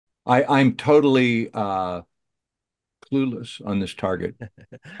I'm totally clueless on this target.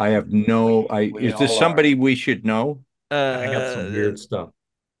 I have no I We is this all are. somebody we should know? I got some Uh, weird stuff.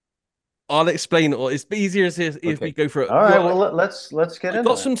 I'll explain it all. It's easier if we Okay. go for it. All right, well let's get I've into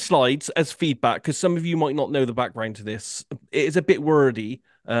got it. some slides as feedback because some of you might not know the background to this. It is a bit wordy.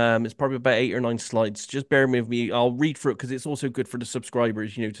 It's probably about 8 or 9 slides. Just bear with me. I'll read through it because it's also good for the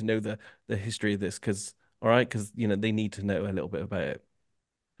subscribers, to know the history of this. Because all right, because they need to know a little bit about it.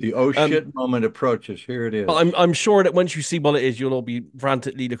 The oh Um, shit moment approaches. Here it but is. I'm sure that once you see what it is, you'll all be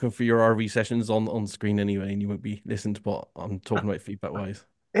frantically looking for your RV sessions on screen anyway, and you won't be listening to what I'm talking about feedback wise.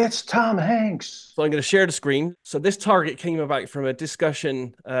 It's Tom Hanks. So I'm going to share the screen. So this target came about from a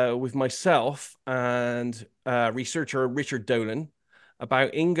discussion with myself and researcher Richard Dolan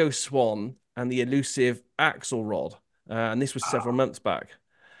about Ingo Swann and the elusive Axelrod. And this was several months back.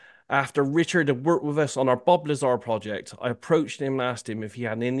 After Richard had worked with us on our Bob Lazar project, I approached him and asked him if he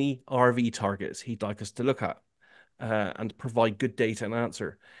had any RV targets he'd like us to look at and provide good data and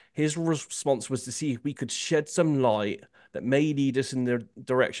answer. His response was to see if we could shed some light that may lead us in the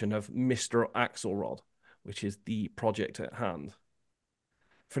direction of Mr. Axelrod, which is the project at hand.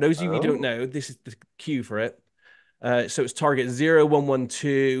 For those of you who don't Oh. know, this is the cue for it. So it's target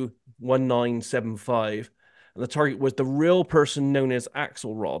 01121975. And the target was the real person known as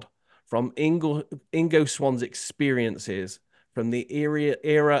Axelrod from Ingo Swann's experiences from the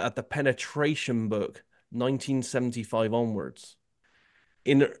era at the penetration book 1975 onwards.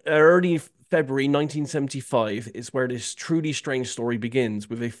 In early February 1975 is where this truly strange story begins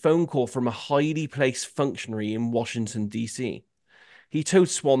with a phone call from a highly placed functionary in Washington, D.C. He told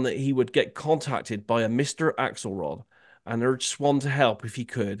Swann that he would get contacted by a Mr. Axelrod and urged Swann to help if he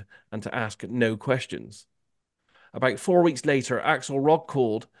could and to ask no questions. About 4 weeks later, Axelrod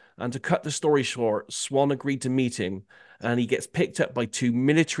called, and to cut the story short, Swann agreed to meet him, and he gets picked up by two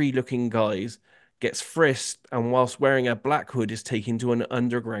military-looking guys, gets frisked, and whilst wearing a black hood, is taken to an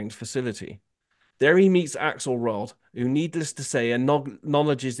underground facility. There he meets Axelrod, who, needless to say,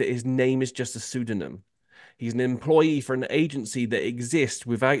 acknowledges that his name is just a pseudonym. He's an employee for an agency that exists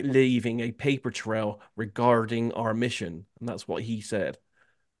without leaving a paper trail regarding our mission. And that's what he said.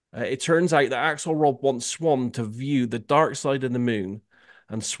 It turns out that Axelrod wants Swann to view the dark side of the moon,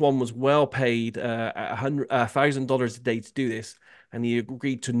 and Swann was well paid at $1,000 a day to do this, and he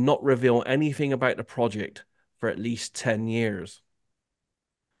agreed to not reveal anything about the project for at least 10 years.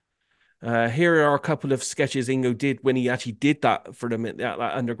 Here are a couple of sketches Ingo did when he actually did that for them at that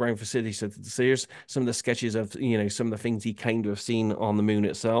underground facility. So here's some of the sketches of some of the things he claimed to have seen on the moon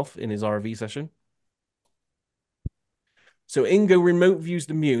itself in his RV session. So Ingo remote views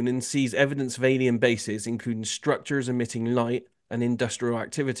the moon and sees evidence of alien bases, including structures emitting light and industrial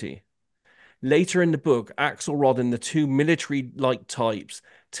activity. Later in the book, Axelrod and the two military-like types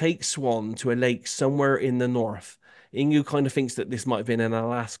take Swann to a lake somewhere in the north. Ingo kind of thinks that this might have been in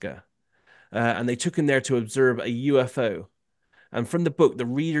Alaska. And they took him there to observe a UFO. And from the book, the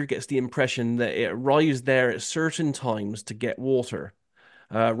reader gets the impression that it arrives there at certain times to get water.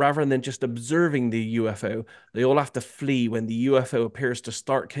 Rather than just observing the UFO, they all have to flee when the UFO appears to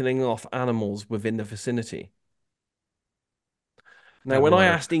start killing off animals within the vicinity. Now, I've when I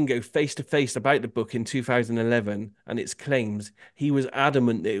learned. asked Ingo face to face about the book in 2011 and its claims, he was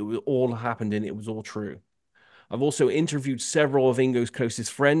adamant that it all happened and it was all true. I've also interviewed several of Ingo's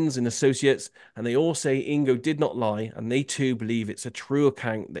closest friends and associates, and they all say Ingo did not lie, and they too believe it's a true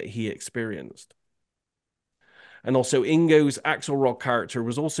account that he experienced. And also, Ingo's Axelrod character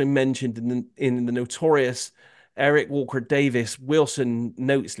was also mentioned in the notorious Eric Walker Davis Wilson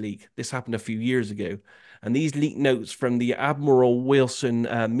notes leak. This happened a few years ago. And these leaked notes from the Admiral Wilson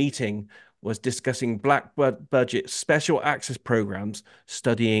meeting was discussing black budget special access programs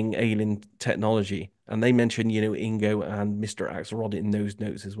studying alien technology. And they mentioned, Ingo and Mr. Axelrod in those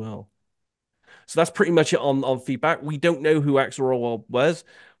notes as well. So that's pretty much it on feedback. We don't know who Axelrod was.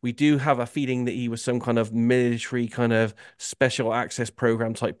 We do have a feeling that he was some kind of military kind of special access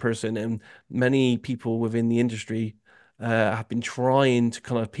program type person, and many people within the industry have been trying to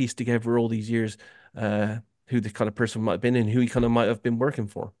kind of piece together all these years who the kind of person might have been and who he kind of might have been working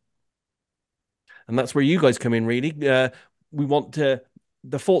for. And that's where you guys come in, really. We want to,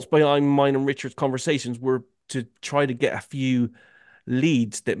 the thoughts behind mine and Richard's conversations were to try to get a few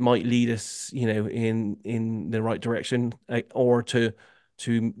leads that might lead us, in the right direction, or to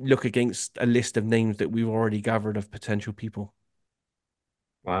look against a list of names that we've already gathered of potential people.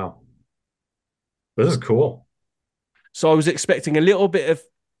 Wow. This is cool. So I was expecting a little bit of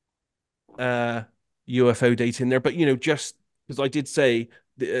uh UFO data in there, but just because I did say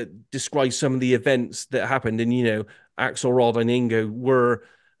describe some of the events that happened, and Axelrod and Ingo were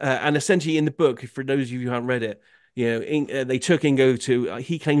And essentially in the book, for those of you who haven't read it, they took Ingo to.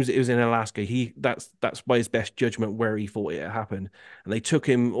 He claims it was in Alaska. That's by his best judgment where he thought it happened, and they took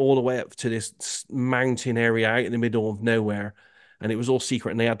him all the way up to this mountain area out in the middle of nowhere, and it was all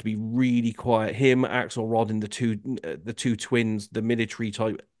secret, and they had to be really quiet. Him, Axelrod, and the two twins, the military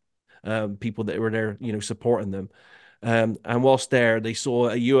type people that were there, supporting them. And whilst there, they saw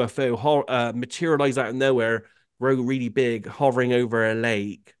a UFO materialize out of nowhere, grow really big, hovering over a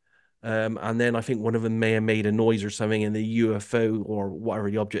lake. And then I think one of them may have made a noise or something, and the UFO or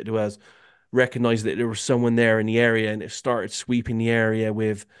whatever the object was recognized that there was someone there in the area, and it started sweeping the area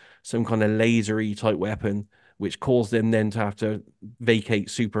with some kind of lasery type weapon, which caused them then to have to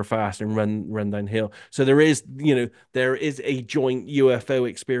vacate super fast and run downhill. So there is a joint UFO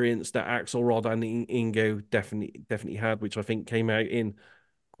experience that Axelrod and Ingo definitely had, which I think came out in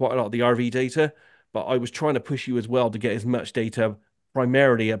quite a lot of the RV data. But I was trying to push you as well to get as much data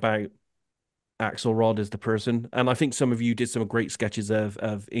primarily about Axelrod as the person. And I think some of you did some great sketches of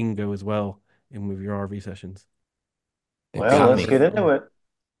Ingo as well in with your RV sessions. Well, let's get into it.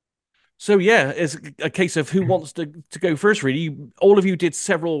 So yeah, it's a case of who wants to go first. Really, all of you did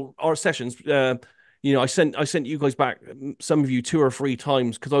several art sessions. I sent you guys back, some of you 2 or 3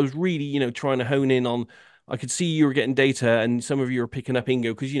 times, because I was really trying to hone in on. I could see you were getting data, and some of you were picking up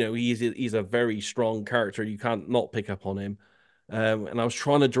Ingo because he's a very strong character. You can't not pick up on him. And I was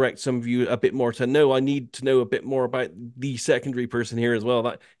trying to direct some of you a bit more to no, I need to know a bit more about the secondary person here as well.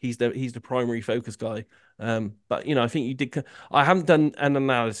 That he's the primary focus guy. But I think you did. I haven't done an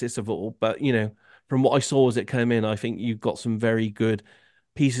analysis of it all, but from what I saw as it came in, I think you got some very good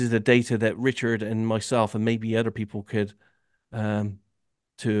pieces of data that Richard and myself and maybe other people could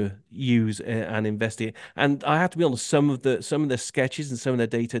to use and investigate. And I have to be honest, some of the sketches and some of the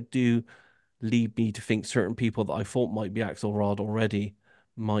data do lead me to think certain people that I thought might be Axelrod already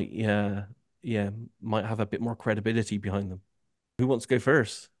might might have a bit more credibility behind them. Who wants to go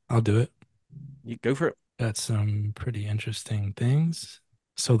first? I'll do it. You go for it. Got some pretty interesting things.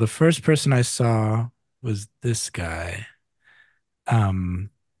 So the first person I saw was this guy.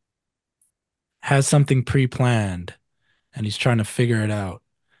 Has something pre-planned and he's trying to figure it out.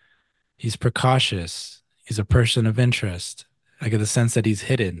 He's precautious. He's a person of interest. I get the sense that he's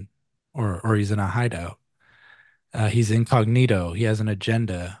hidden or he's in a hideout. He's incognito. He has an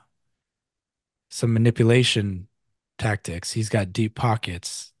agenda, some manipulation tactics. He's got deep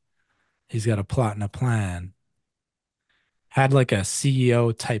pockets. He's got a plot and a plan. Had like a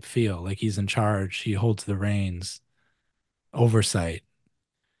CEO type feel, like he's in charge. He holds the reins, oversight,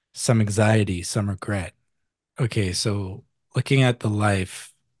 some anxiety, some regret. Okay, so looking at the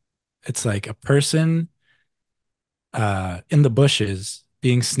life, it's like a person in the bushes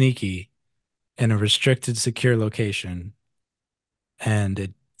being sneaky in a restricted, secure location. And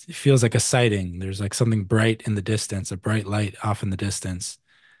it feels like a sighting. There's like something bright in the distance, a bright light off in the distance.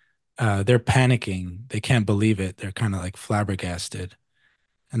 They're panicking. They can't believe it. They're kind of like flabbergasted.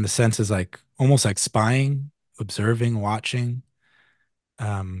 And the sense is like almost like spying, observing, watching.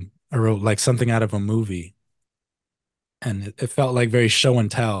 I wrote like something out of a movie. And it felt like very show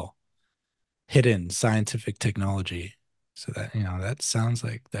and tell, hidden scientific technology. So that, that sounds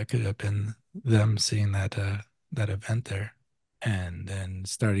like that could have been them seeing that event there. And then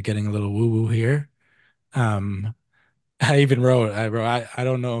started getting a little woo-woo here. I wrote, I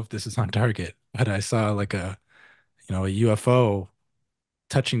don't know if this is on target, but I saw like a UFO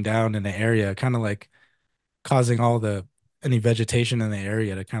touching down in the area, kind of like causing any vegetation in the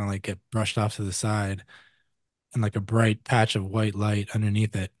area to kind of like get brushed off to the side and like a bright patch of white light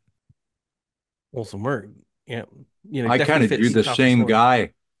underneath it. Awesome work. Yeah. I kind of drew the same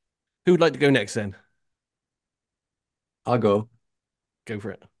guy. Who would like to go next then? I'll go. Go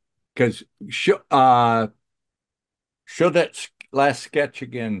for it. Because show that last sketch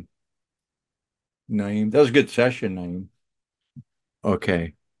again, Nyiam. That was a good session, Nyiam.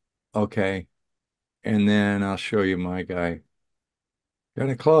 Okay. And then I'll show you my guy.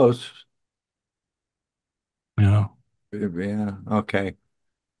 Kind of close. Yeah. Yeah. Okay.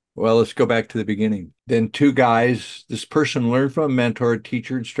 Well, let's go back to the beginning. Then 2 guys. This person learned from a mentor,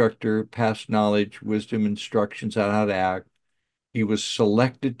 teacher, instructor, past knowledge, wisdom, instructions on how to act. He was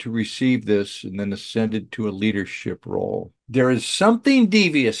selected to receive this and then ascended to a leadership role. There is something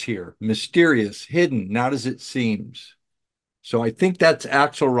devious here, mysterious, hidden, not as it seems. So I think that's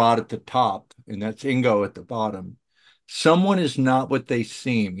Axelrod at the top, and that's Ingo at the bottom. Someone is not what they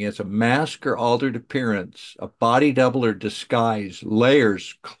seem. He has a mask or altered appearance, a body double or disguise,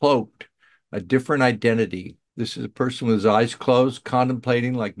 layers, cloaked, a different identity. This is a person with his eyes closed,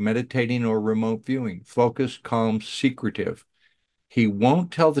 contemplating, like meditating or remote viewing, focused, calm, secretive. He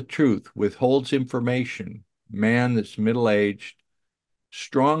won't tell the truth, withholds information. Man that's middle-aged,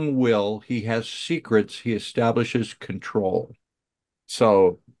 strong will. He has secrets. He establishes control.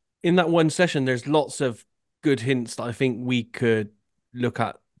 So in that one session, there's lots of good hints that I think we could look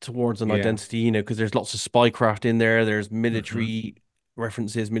at towards an identity, you know, because there's lots of spycraft in there. There's military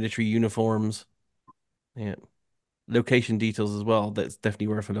references, military uniforms. Yeah. Location details as well. That's definitely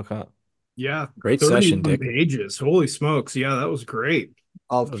worth a look at. Yeah. Great session, 31 Dick. pages. Holy smokes. Yeah, that was great.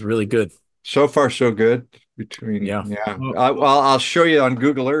 That was really good. so far so good between Yeah. Well, I'll show you on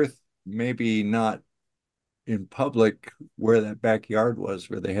Google Earth, maybe not in public, where that backyard was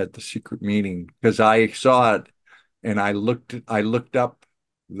where they had the secret meeting, because I saw it and I looked up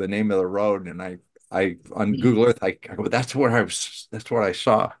the name of the road, and I on Google Earth I go, that's what I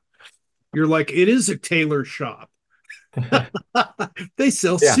saw. You're like, it is a tailor shop. They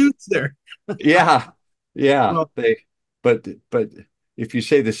sell Yeah. suits there. Yeah. Well, But if you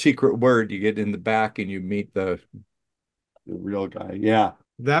say the secret word, you get in the back and you meet the real guy. Yeah.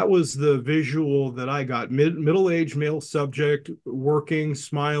 that was the visual that I got. Middle-aged male subject, working,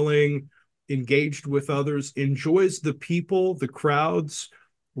 smiling, engaged with others, enjoys the people, the crowds,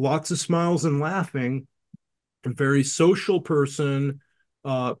 lots of smiles and laughing. A very social person,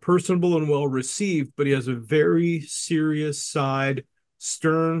 personable and well received, but he has a very serious side,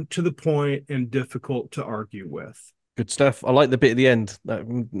 stern, to the point, and difficult to argue with. Good stuff. I like the bit at the end. That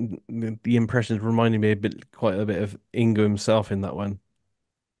the impressions reminded me quite a bit of Ingo himself in that one.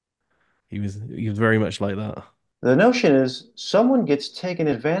 He was very much like that. The notion is someone gets taken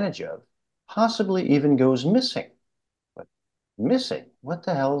advantage of, possibly even goes missing. But missing? What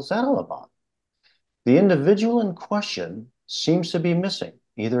the hell is that all about? The individual in question seems to be missing,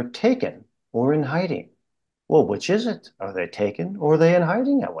 either taken or in hiding. Well, which is it? Are they taken or are they in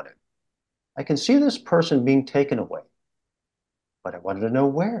hiding? I can see this person being taken away, but I wanted to know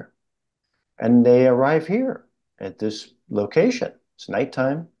where. And they arrive here at this location. It's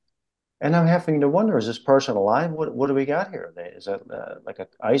nighttime. And I'm having to wonder, is this person alive? What do we got here? Is that like an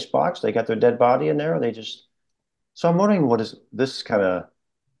ice box? They got their dead body in there? Or they just... So I'm wondering, what is this kind of...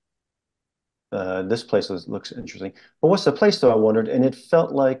 this place looks interesting. But what's the place, though, I wondered? And it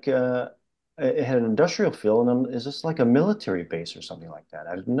felt like it had an industrial feel. And is this like a military base or something like that?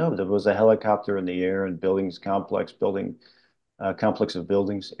 I didn't know. There was a helicopter in the air and complex of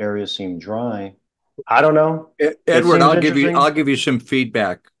buildings. Areas seemed dry. I don't know. Edward, I'll give you some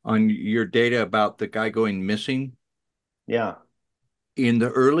feedback on your data about the guy going missing. Yeah. In the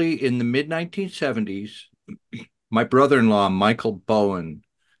mid 1970s, my brother-in-law, Michael Bowen,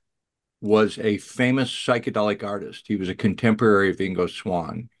 was a famous psychedelic artist. He was a contemporary of Ingo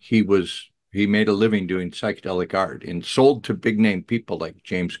Swann. He made a living doing psychedelic art and sold to big name people like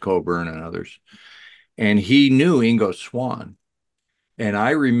James Coburn and others. And he knew Ingo Swann. And I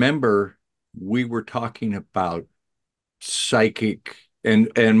remember we were talking about psychic,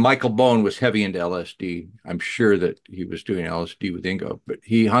 and Michael Bowen was heavy into LSD. I'm sure that he was doing LSD with Ingo, but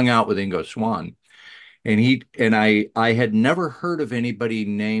he hung out with Ingo Swann. And I had never heard of anybody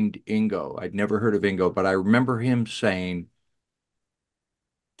named Ingo. I'd never heard of Ingo, but I remember him saying,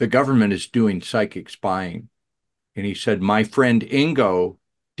 the government is doing psychic spying. And he said, my friend Ingo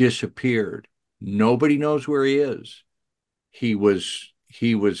disappeared. Nobody knows where he is. He was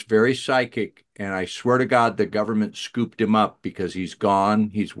very psychic, and I swear to God, the government scooped him up because he's gone.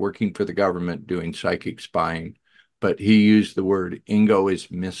 He's working for the government doing psychic spying. But he used the word Ingo is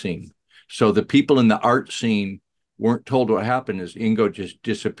missing. So the people in the art scene weren't told what happened, is Ingo just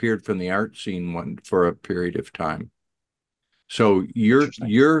disappeared from the art scene for a period of time. So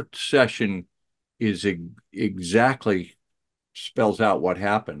your session is exactly spells out what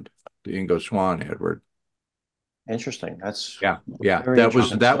happened to Ingo Swann, Edward. Interesting. That's yeah.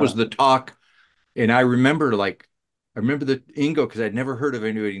 That was the talk. And I remember the Ingo, because I'd never heard of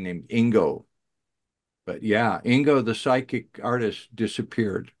anybody named Ingo. But yeah, Ingo, the psychic artist,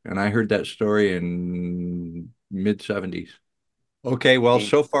 disappeared. And I heard that story in mid-70s. Okay, well,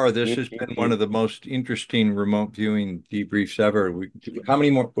 so far this has been one of the most interesting remote viewing debriefs ever. How many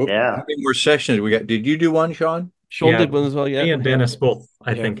more sessions we got? Did you do one, Sean? Sean did one as well, yeah. Me and Dennis both,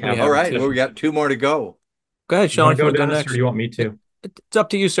 I think, have. All right, well, we got two more to go. Go ahead, Sean. You want to go next, or do you want me to? It's up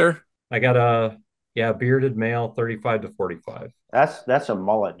to you, sir. I got a bearded male, 35 to 45. That's a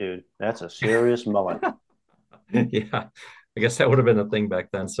mullet, dude. That's a serious mullet. Yeah, I guess that would have been a thing back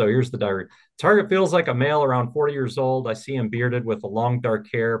then. So here's the diary. Target feels like a male around 40 years old. I see him bearded with a long dark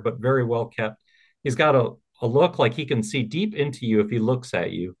hair, but very well kept. He's got a look like he can see deep into you if he looks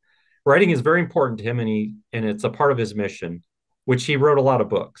at you. Writing is very important to him, and it's a part of his mission, which he wrote a lot of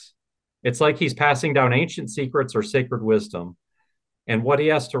books. It's like he's passing down ancient secrets or sacred wisdom. And what he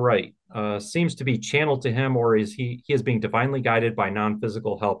has to write seems to be channeled to him, or he is being divinely guided by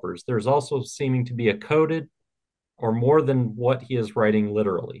non-physical helpers. There's also seeming to be a coded or more than what he is writing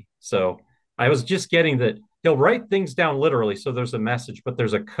literally. So I was just getting that he'll write things down literally, so there's a message, but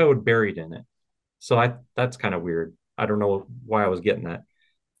there's a code buried in it. So that's kind of weird. I don't know why I was getting that.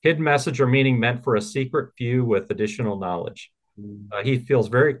 Hidden message or meaning meant for a secret few with additional knowledge. He feels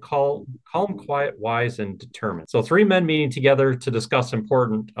very calm, quiet, wise, and determined. So, three men meeting together to discuss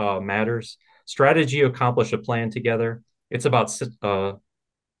important matters, strategy to accomplish a plan together. It's about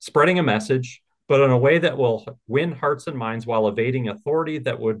spreading a message, but in a way that will win hearts and minds while evading authority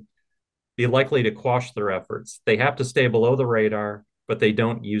that would be likely to quash their efforts. They have to stay below the radar, but they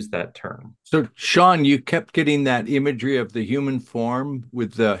don't use that term. So, Sean, you kept getting that imagery of the human form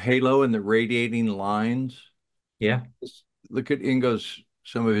with the halo and the radiating lines. Yeah. Look at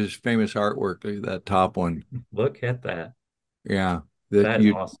some of his famous artwork. Look at that top one. Look at that. Yeah. That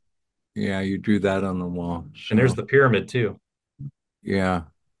is awesome. Yeah, you drew that on the wall. So, and there's the pyramid too. Yeah.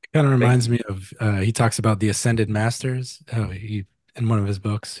 Kind of reminds me of, he talks about the Ascended Masters. In one of his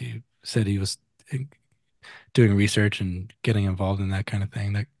books, he said he was doing research and getting involved in that kind of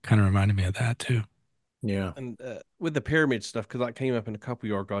thing. That kind of reminded me of that too. Yeah. And with the pyramid stuff, because that came up in a couple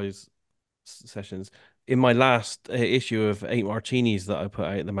of your guys' sessions. In my last issue of 8 Martinis that I put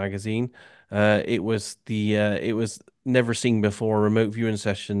out in the magazine, it was never seen before remote viewing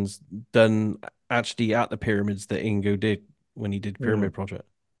sessions done actually at the pyramids that Ingo did when he did Pyramid Project.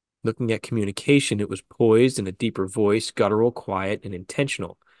 Looking at communication, it was poised in a deeper voice, guttural, quiet, and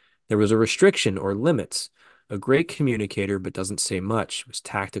intentional. There was a restriction or limits. A great communicator, but doesn't say much, was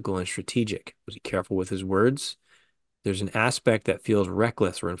tactical and strategic. Was he careful with his words? There's an aspect that feels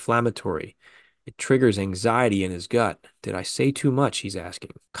reckless or inflammatory. It triggers anxiety in his gut. Did I say too much? He's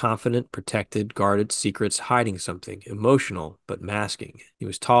asking. Confident, protected, guarded, secrets, hiding something. Emotional, but masking. He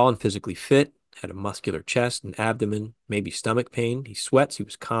was tall and physically fit, had a muscular chest and abdomen, maybe stomach pain. He sweats, he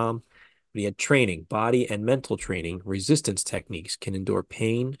was calm. But he had training, body and mental training, resistance techniques, can endure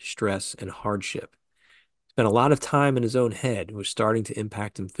pain, stress, and hardship. Spent a lot of time in his own head. It was starting to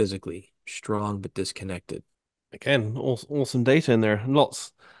impact him physically. Strong, but disconnected. Again, awesome data in there.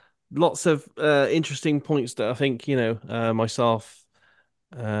 Lots of interesting points that I think, myself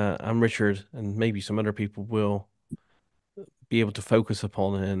and Richard and maybe some other people will be able to focus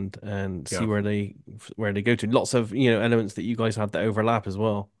upon and see where they go to. Lots of, elements that you guys had that overlap as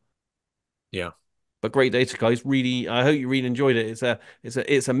well. Yeah. But great data, guys. Really, I hope you really enjoyed it.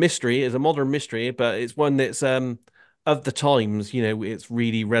 It's a mystery. It's a modern mystery, but it's one that's of the times. It's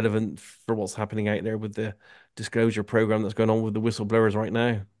really relevant for what's happening out there with the disclosure program that's going on with the whistleblowers right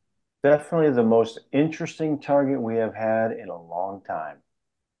now. Definitely the most interesting target we have had in a long time.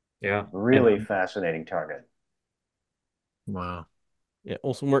 Yeah. Really fascinating target. Wow. Yeah,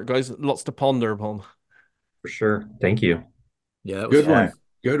 awesome work, guys. Lots to ponder upon. For sure. Thank you. Yeah, that was good one.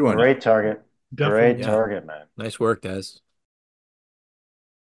 Good one. Great target. Definitely. Great target, man. Nice work, Daz.